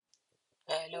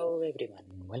Hello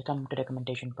everyone, welcome to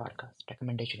Recommendation Podcast.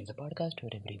 Recommendation is a podcast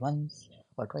where every once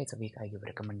or twice a week I give a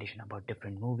recommendation about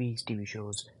different movies, TV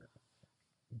shows,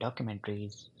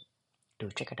 documentaries to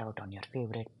check it out on your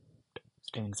favorite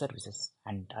streaming services.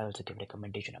 And I also give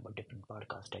recommendation about different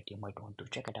podcasts that you might want to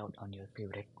check it out on your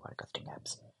favorite podcasting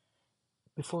apps.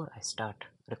 Before I start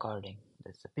recording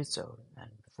this episode and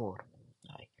before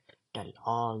I tell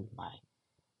all my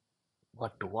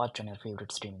what to watch on your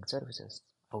favorite streaming services,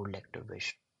 I would like to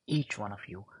wish each one of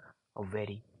you a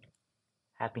very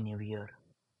happy new year.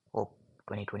 Hope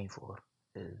 2024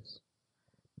 is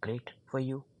great for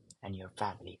you and your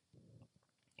family.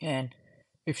 And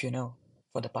if you know,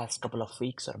 for the past couple of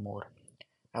weeks or more,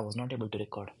 I was not able to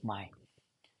record my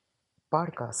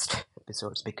podcast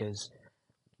episodes because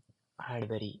I had a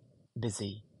very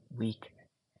busy week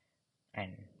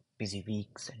and busy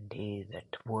weeks and days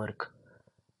at work,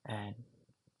 and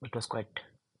it was quite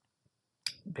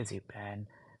busy and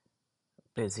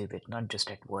busy with not just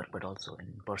at work but also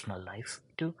in personal life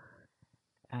too.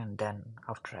 And then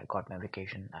after I got my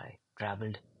vacation, I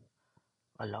traveled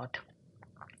a lot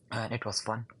and it was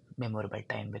fun, memorable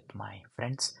time with my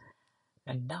friends.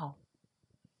 And now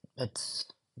it's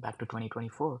back to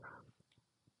 2024,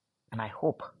 and I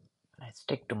hope and I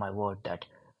stick to my word that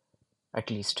at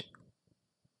least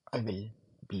I will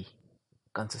be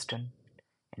consistent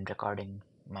in recording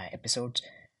my episodes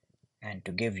and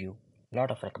to give you a lot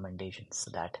of recommendations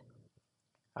so that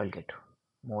I'll get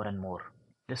more and more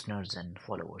listeners and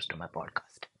followers to my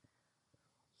podcast.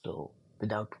 So,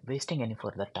 without wasting any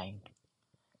further time,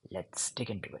 let's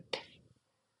dig into it.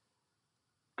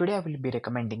 Today, I will be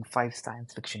recommending 5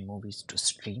 science fiction movies to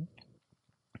stream.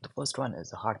 The first one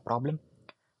is A Hard Problem.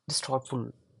 This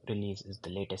thoughtful release is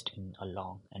the latest in a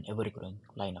long and ever growing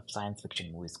line of science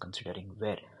fiction movies considering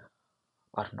where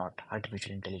or not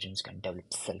artificial intelligence can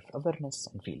develop self awareness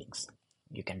and feelings.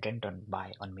 You can rent and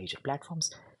buy on major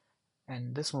platforms,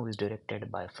 and this movie is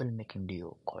directed by a filmmaking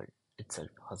duo called itself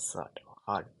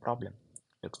Hard Problem.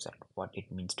 Looks at what it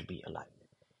means to be alive,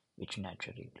 which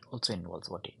naturally also involves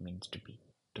what it means to be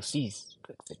to cease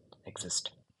to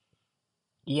exist.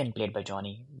 Ian, played by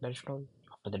Johnny Belchnol,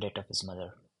 after the death of his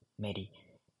mother, Mary,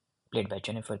 played by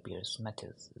Jennifer Pierce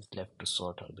Matthews, is left to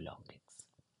sort her belongings.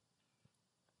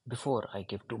 Before I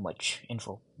give too much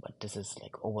info, but this is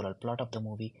like overall plot of the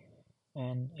movie,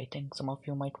 and I think some of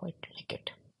you might quite like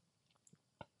it.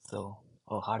 So,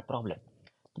 A Hard Problem.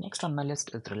 The next on my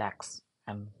list is Relax.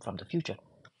 I'm from the future.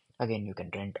 Again, you can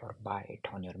rent or buy it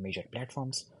on your major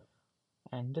platforms.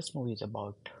 And this movie is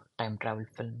about time travel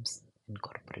films,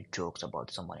 incorporate jokes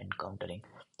about someone encountering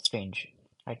strange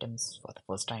items for the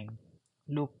first time.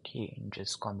 Luke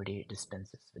Cage's comedy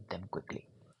dispenses with them quickly.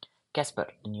 Casper,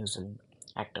 the New Zealand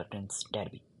actor Prince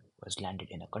Darby, was landed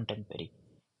in a contemporary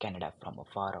Canada from a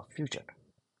far-off future,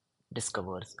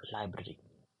 discovers a library,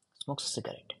 smokes a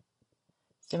cigarette.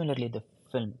 Similarly, the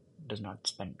film does not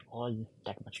spend all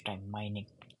that much time mining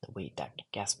the way that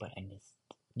Casper and his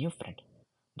new friend,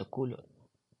 the cool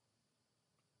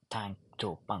Thank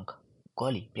Joe Punk,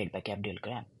 Golly, played by Gabriel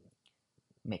Graham,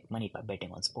 make money by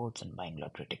betting on sports and buying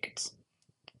lottery tickets.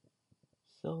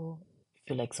 So, if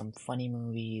you like some funny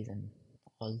movies and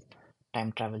all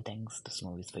time travel things, this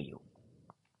movie is for you.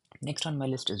 Next on my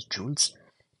list is Jules.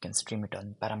 You can stream it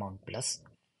on Paramount Plus.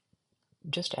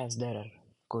 Just as there are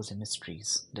cozy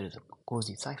mysteries, there is a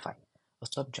cozy sci-fi, a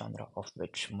subgenre of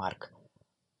which Mark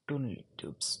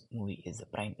Tunelube's movie is a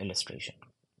prime illustration.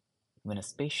 When a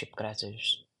spaceship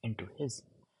crashes into his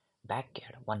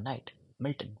backyard one night,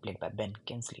 Milton, played by Ben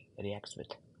Kingsley, reacts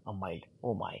with a mild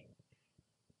 "oh my."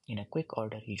 In a quick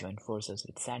order, he joined forces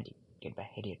with Sandy, played by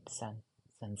Harriet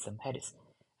Sansom Harris,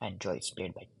 and Joyce,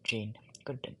 played by Jane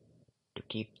Curtin, to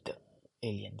keep the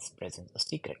alien's presence a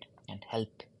secret and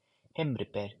help him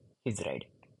repair his ride.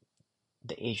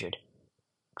 The aged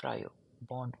trio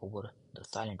bond over the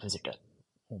silent visitor,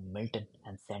 whom Milton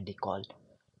and Sandy call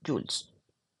Jules,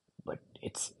 but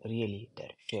it's really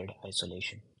their shared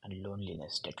isolation and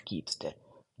loneliness that keeps their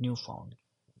newfound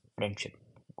friendship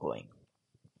going.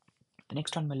 The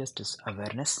next on my list is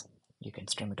Awareness. You can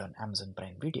stream it on Amazon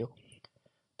Prime Video.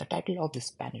 The title of the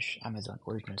Spanish Amazon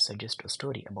original suggests a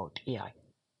story about AI,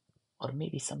 or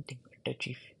maybe something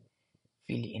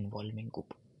touchy-feely involving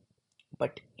goop.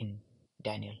 But in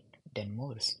Daniel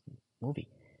Denmore's movie,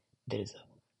 there is a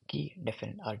key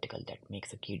definite article that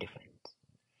makes a key difference.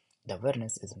 The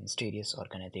Awareness is a mysterious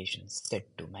organization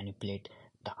set to manipulate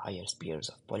the higher spheres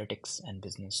of politics and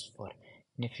business for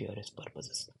nefarious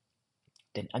purposes.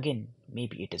 Then again,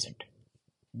 maybe it isn't.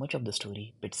 Much of the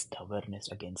story pits the Awareness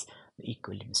against the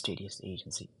equally mysterious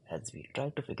agency as we try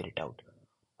to figure it out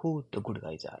who the good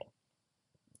guys are.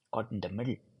 Caught in the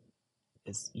middle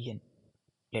is Ian,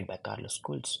 played by Carlos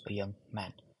Schultz, a young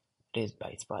man raised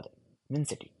by his father.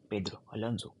 Vincenti Pedro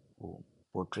Alonso, who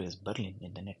portrays Berlin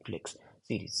in the Netflix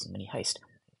series Money Heist,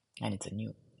 and its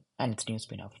new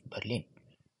spin-off Berlin.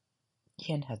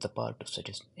 Ian has the power to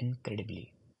suggest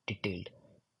incredibly detailed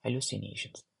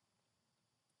hallucinations,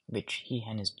 which he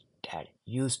and his dad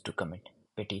used to commit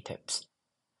petty thefts.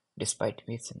 Despite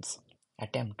Vincent's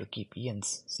attempt to keep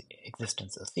Ian's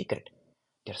existence a secret,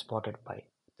 they are spotted by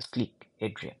the sleek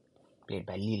Adrian, played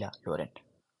by Leela Laurent,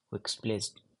 who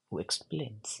explains who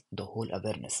explains the whole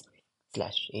awareness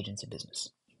slash agency business.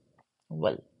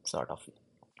 Well, sort of.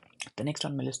 The next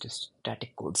on my list is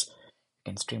Static Codes.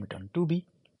 You can stream it on Tubi,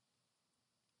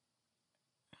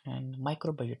 and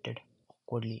micro-budgeted,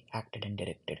 awkwardly acted and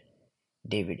directed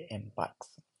David M. Parks'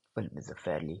 film is a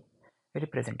fairly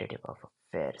representative of a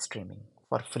fair streaming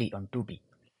for free on Tubi,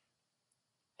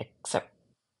 except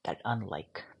that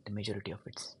unlike the majority of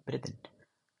its brethren,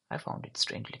 I found it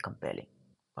strangely compelling.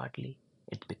 Partly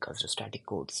it's because the Static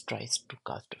Codes tries to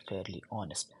cast a fairly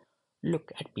honest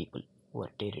look at people who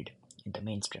are dated in the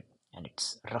mainstream, and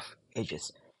its rough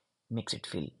edges makes it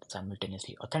feel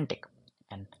simultaneously authentic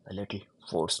and a little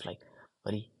forced like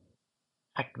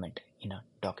reenactment in a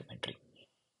documentary.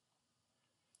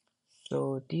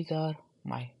 So these are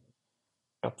my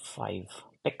top 5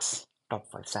 picks, top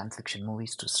 5 science fiction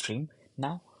movies to stream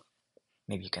now.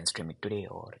 Maybe you can stream it today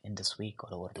or in this week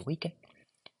or over the weekend.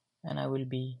 And I will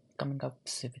be coming up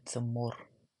with some more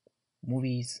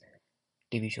movies,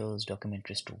 TV shows,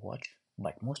 documentaries to watch.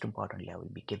 But most importantly, I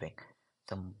will be giving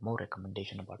some more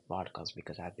recommendation about podcasts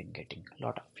because I've been getting a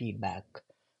lot of feedback,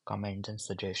 comments, and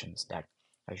suggestions that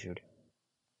I should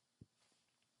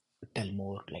tell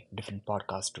more like different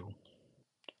podcasts to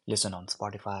listen on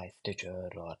Spotify, Stitcher,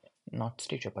 or not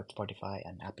Stitcher, but Spotify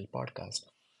and Apple Podcast.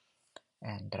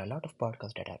 And there are a lot of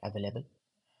podcasts that are available,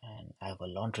 and I have a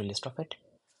laundry list of it.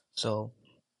 So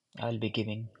I'll be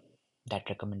giving that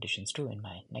recommendations too in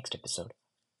my next episode.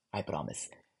 I promise.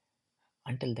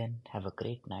 Until then, have a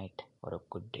great night or a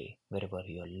good day wherever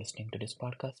you're listening to this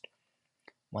podcast.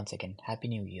 Once again, Happy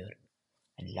New Year,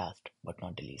 and last but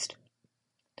not the least,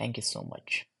 thank you so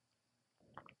much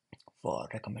for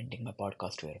recommending my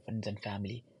podcast to your friends and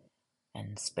family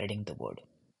and spreading the word.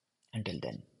 Until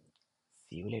then,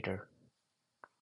 see you later.